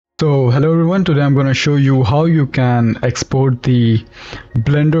So hello everyone, today I'm going to show you how you can export the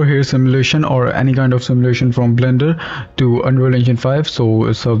Blender hair simulation or any kind of simulation from Blender to Unreal Engine 5. So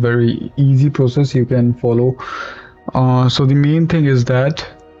it's a very easy process you can follow. So the main thing is that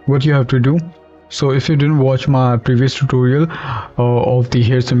what you have to do. So if you didn't watch my previous tutorial of the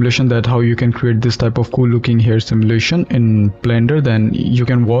hair simulation, that how you can create this type of cool looking hair simulation in Blender, then you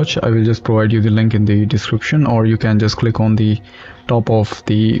can watch. I will just provide you the link in the description, or you can just click on the top of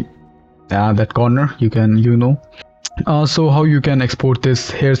the that corner. You can so how you can export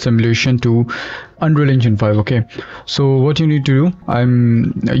this hair simulation to Unreal Engine 5. Okay, so what you need to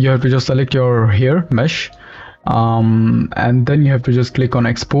do, you have to just select your hair mesh, and then you have to just click on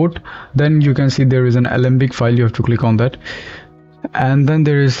export. Then you can see there is an alembic file. You have to click on that, and then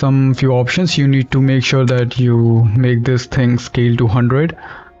there is some few options. You need to make sure that you make this thing scale to 100.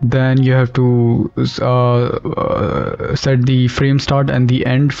 Then you have to set the frame start and the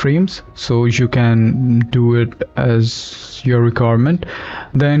end frames, so you can do it as your requirement.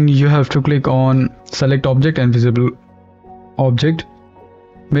 Then you have to click on select object and visible object.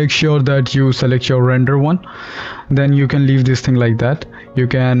 Make sure that you select your render one. Then you can leave this thing like that. You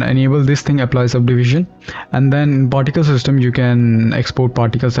can enable this thing, apply subdivision, and then in particle system you can export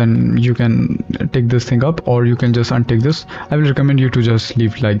particles, and you can take this thing up, or you can just untick this. I will recommend you to just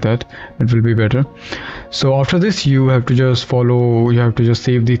leave it like that, it will be better. So after this you have to just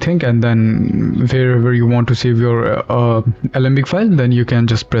save the thing, and then wherever you want to save your alembic file, then you can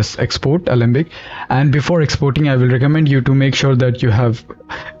just press export alembic. And before exporting, I will recommend you to make sure that you have,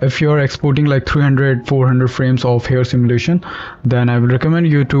 if you are exporting like 300-400 frames of hair simulation, then I will recommend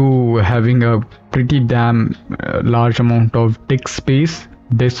you to having a pretty damn large amount of disk space.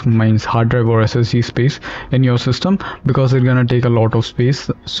 Disk means hard drive or SSD space in your system, because it's gonna take a lot of space.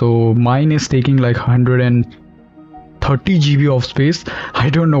 So mine is taking like 130 GB of space. I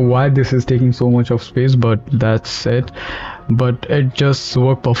don't know why this is taking so much of space, but that's it. But it just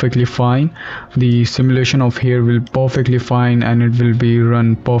worked perfectly fine. The simulation of hair will perfectly fine, and it will be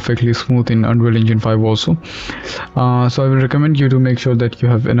run perfectly smooth in Unreal Engine 5 also. So I will recommend you to make sure that you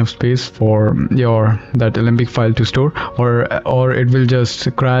have enough space for your that alembic file to store, or it will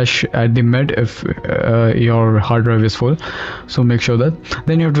just crash at the mid if your hard drive is full. So make sure that.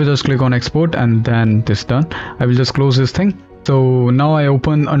 Then you have to just click on export, and then this done. I will just close this thing. So now I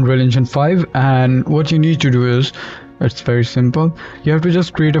open Unreal Engine 5, and what you need to do is, it's very simple. You have to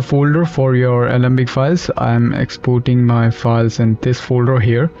just create a folder for your alembic files. I'm exporting my files in this folder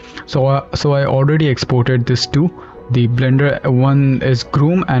here. So I already exported this to the Blender. One is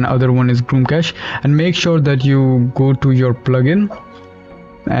groom and other one is groom cache. And make sure that you go to your plugin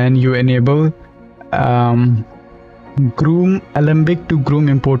and you enable groom alembic to groom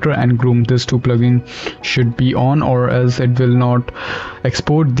importer and groom. This two plugin should be on, or else it will not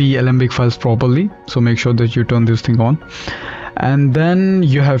export the alembic files properly. So make sure that you turn this thing on. And then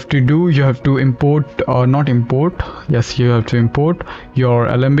you have to import, or not import, yes, you have to import your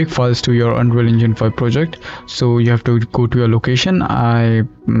alembic files to your Unreal Engine 5 project. So you have to go to your location.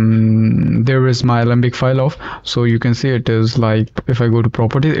 There is my alembic file of, so you can see it is like, if I go to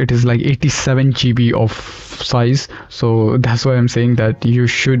properties, it is like 87 GB of size. So that's why I'm saying that you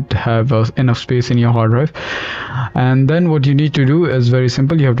should have enough space in your hard drive. And then what you need to do is very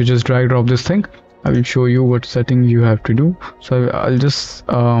simple. You have to just drag drop this thing. I will show you what setting you have to do. So I'll just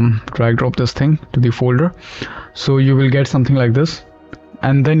drag drop this thing to the folder. So you will get something like this,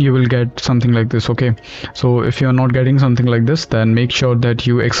 and then you will get something like this. Okay, so if you're not getting something like this, then make sure that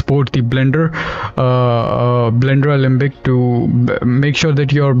you export the Blender Blender alembic to make sure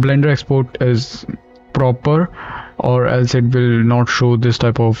that your Blender export is proper, or else it will not show this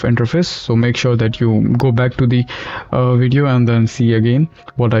type of interface. So make sure that you go back to the video and then see again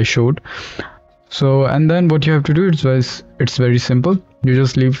what I showed. So, and then what you have to do is, it's very simple. You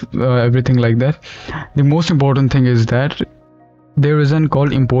just leave everything like that. The most important thing is that there is an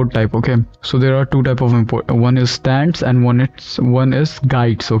called import type. Okay, so there are two type of import. One is stands and one is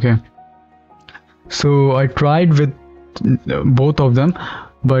guides. Okay, so I tried with both of them,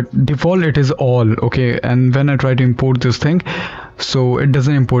 but default it is all. Okay, and when I try to import this thing, so it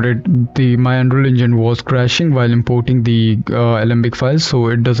doesn't import it. My Unreal Engine was crashing while importing the alembic files, so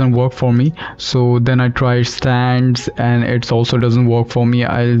it doesn't work for me. So then I tried stands, and it also doesn't work for me.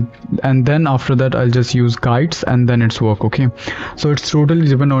 And then after that I'll just use guides, and then it's work. Okay, so it's totally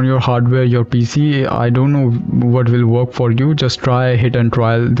depend on your hardware, your PC. I don't know what will work for you. Just try, hit and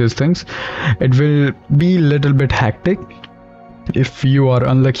trial these things. It will be a little bit hectic, If you are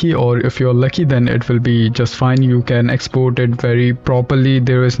unlucky, or if you're lucky, then it will be just fine. You can export it very properly.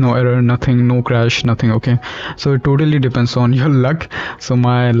 There is no error, nothing, no crash, nothing. Okay, so it totally depends on your luck. So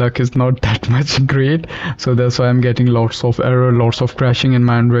my luck is not that much great, so that's why I'm getting lots of error, lots of crashing in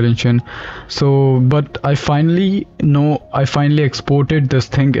my Unreal Engine. So but I finally exported this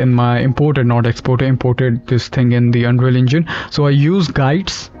thing in my imported this thing in the Unreal Engine. So I use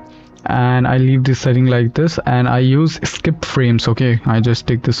guides, and I leave this setting like this, and I use skip frames. Okay, I just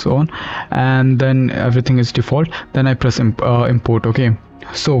take this on, and then everything is default. Then I press import. Okay,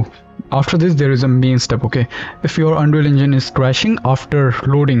 so after this there is a main step. Okay, if your Unreal Engine is crashing after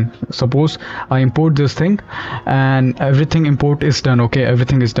loading, suppose I import this thing and everything import is done. Okay,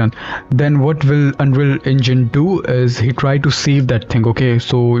 everything is done. Then what will Unreal Engine do is he try to save that thing. Okay,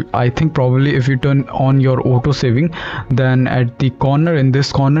 so I think probably if you turn on your auto saving, then at the corner, in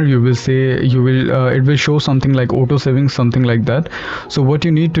this corner, you will say it will show something like auto saving, something like that. So what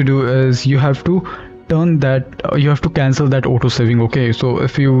you need to do is you have to you have to cancel that auto saving. Okay, so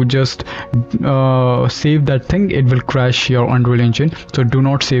if you just save that thing, it will crash your Unreal Engine. So do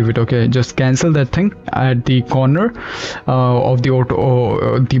not save it. Okay, just cancel that thing at the corner of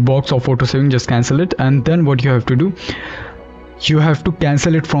the box of auto saving. Just cancel it, and then what you have to do, you have to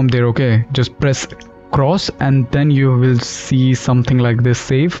cancel it from there. Okay, just press cross, and then you will see something like this,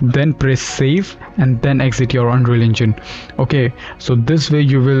 save, then press save, and then exit your Unreal Engine. Okay, so this way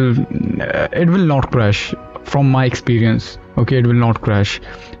you will it will not crash from my experience. Okay, it will not crash.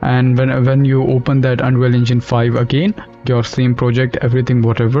 And when you open that Unreal Engine 5 again, your same project, everything,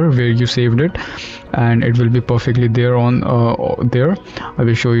 whatever, where you saved it, and it will be perfectly there on there. I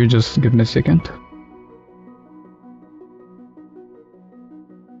will show you, just give me a second.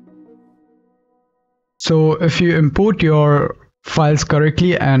 So if you import your files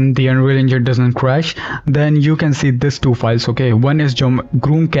correctly and the Unreal Engine doesn't crash, then you can see these two files. Okay, one is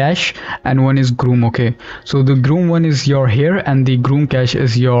groom cache and one is groom. Okay, so the groom one is your hair, and the groom cache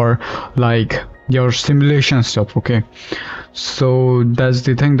is your your simulation stuff. Okay, so that's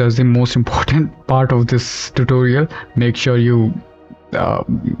the thing, that's the most important part of this tutorial. Make sure you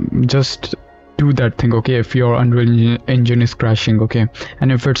just do that thing. Okay, if your Unreal Engine is crashing. Okay,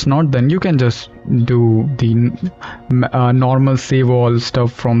 and if it's not, then you can just do the normal save all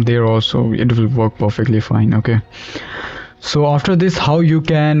stuff from there also. It will work perfectly fine. Okay, so after this, how you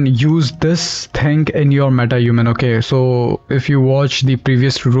can use this thing in your MetaHuman. Okay, so if you watch the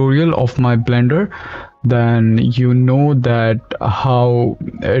previous tutorial of my Blender, then you know that how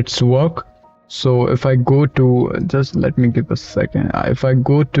it's work. So if I go to, just let me give a second, if I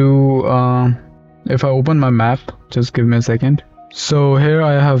go to if I open my map, just give me a second. So here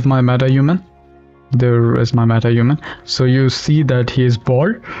I have my MetaHuman. There is my MetaHuman. So you see that he is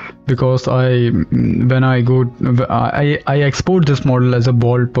bald, because I export this model as a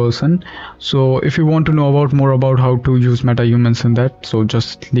bald person. So if you want to know more about how to use MetaHumans in that, so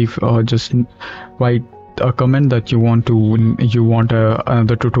just leave just write a comment that you want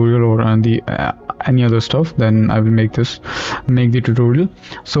the tutorial or any other stuff, then I will make the tutorial.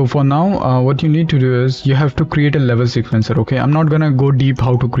 So for now, what you need to do is you have to create a level sequencer. Okay, I'm not gonna go deep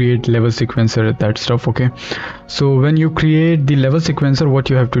how to create level sequencer, that stuff. Okay, so when you create the level sequencer, what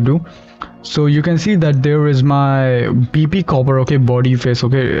you have to do, so you can see that there is my BP copper. Okay, body face.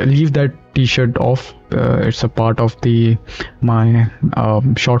 Okay, leave that t-shirt off, it's a part of my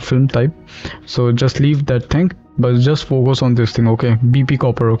short film type, so just leave that thing, but just focus on this thing. Okay, BP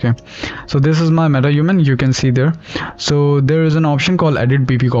copper. Okay, so this is my MetaHuman, you can see there. So there is an option called edit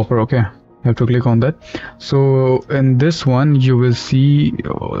BP copper. Okay, you have to click on that. So in this one you will see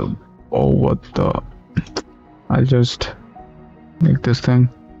I'll just make this thing.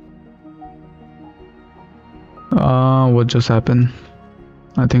 What just happened?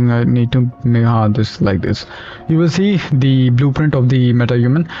 I think I need to make this like this. You will see the blueprint of the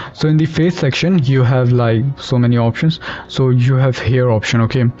MetaHuman. So in the face section you have like so many options. So you have hair option.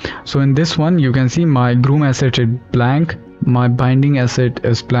 Okay, so in this one you can see my groom asset is blank, my binding asset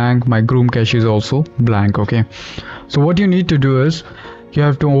is blank, my groom cache is also blank. Okay, so what you need to do is you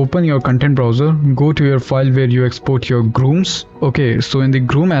have to open your content browser, go to your file where you export your grooms. Okay, so in the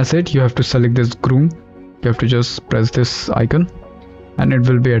groom asset you have to select this groom. You have to just press this icon and it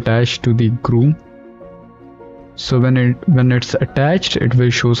will be attached to the groom. So when it's attached, it will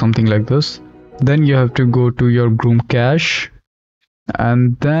show something like this. Then you have to go to your groom cache,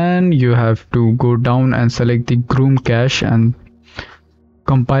 and then you have to go down and select the groom cache and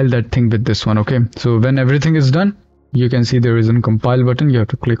compile that thing with this one. Okay, so when everything is done, you can see there is a compile button. You have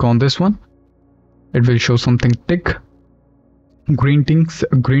to click on this one. It will show something green ticks,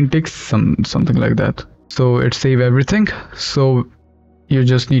 something like that. So it save everything. So you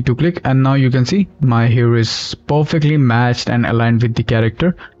just need to click, and now you can see my hair is perfectly matched and aligned with the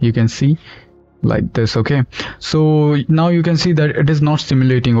character. You can see like this. Okay, so now you can see that it is not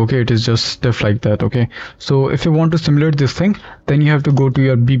simulating. Okay, it is just stuff like that. Okay, so if you want to simulate this thing, then you have to go to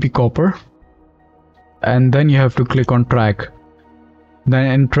your BB copper, and then you have to click on track.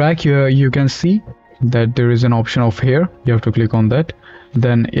 Then in track here you can see that there is an option of hair. You have to click on that.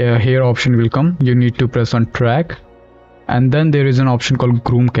 Then a hair option will come. You need to press on track, and then there is an option called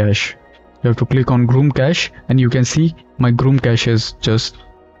groom cache. You have to click on groom cache, and you can see my groom cache is just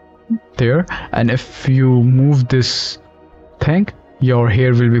there. And if you move this thing, your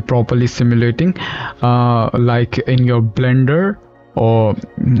hair will be properly simulating like in your blender, or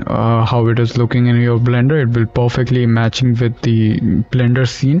how it is looking in your blender. It will perfectly matching with the blender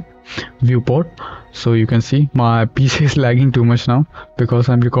scene viewport. So you can see my PC is lagging too much now because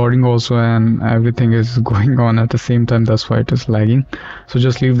I'm recording also and everything is going on at the same time. That's why it is lagging. So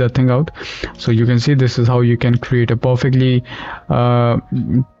just leave that thing out. So you can see this is how you can create a perfectly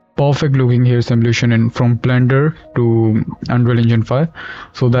perfect looking hair simulation in from Blender to Unreal Engine 5.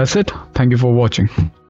 So that's it. Thank you for watching.